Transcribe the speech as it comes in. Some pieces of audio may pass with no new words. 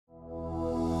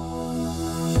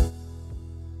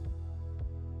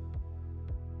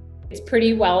It's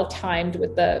pretty well timed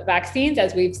with the vaccines.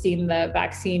 As we've seen the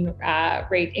vaccine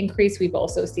rate increase, we've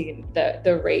also seen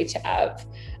the rate of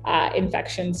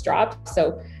infections drop.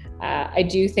 So I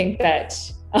do think that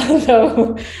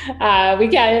although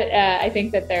I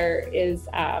think that there is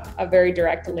a very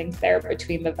direct link there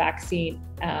between the vaccine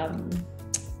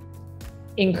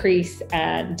increase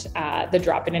and the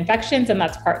drop in infections. And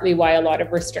that's partly why a lot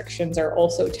of restrictions are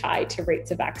also tied to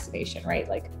rates of vaccination, right?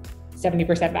 Like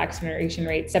 70% vaccination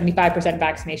rate, 75%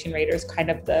 vaccination rate is kind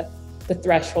of the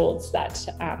thresholds that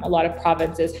a lot of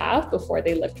provinces have before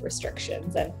they lift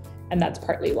restrictions. And that's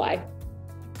partly why.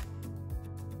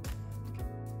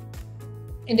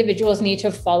 Individuals need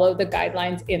to follow the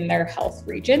guidelines in their health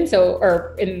region,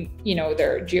 or in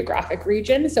their geographic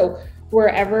region. So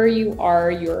wherever you are,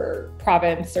 your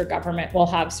province or government will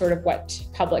have sort of what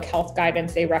public health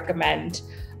guidance they recommend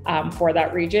for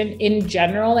that region. In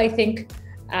general, I think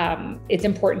it's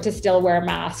important to still wear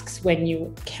masks when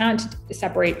you can't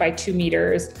separate by 2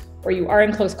 meters or you are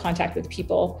in close contact with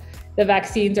people. The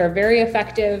vaccines are very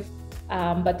effective,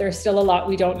 but there's still a lot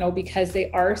we don't know because they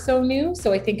are so new.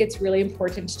 So I think it's really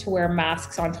important to wear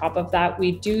masks on top of that.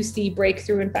 We do see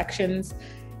breakthrough infections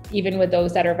even with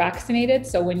those that are vaccinated.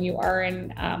 So when you are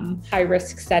in high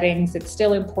risk settings, it's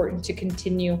still important to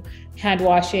continue hand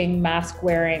washing, mask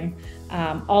wearing,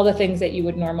 all the things that you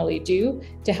would normally do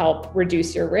to help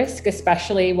reduce your risk,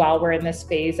 especially while we're in this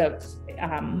phase of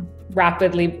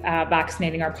rapidly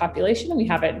vaccinating our population. We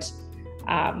haven't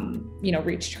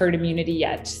reached herd immunity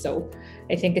yet. So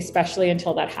I think especially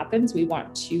until that happens, we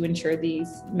want to ensure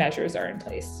these measures are in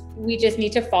place. We just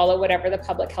need to follow whatever the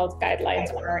public health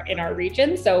guidelines are in our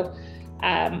region. So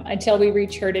until we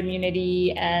reach herd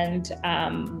immunity and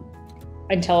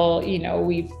until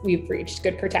we've reached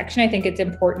good protection, I think it's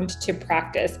important to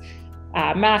practice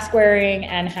mask wearing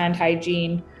and hand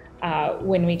hygiene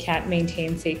when we can't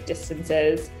maintain safe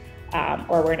distances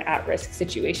or we're in at-risk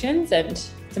situations. And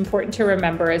it's important to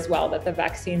remember as well that the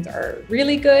vaccines are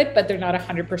really good, but they're not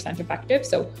 100% effective.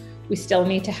 So we still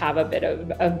need to have a bit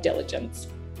of diligence.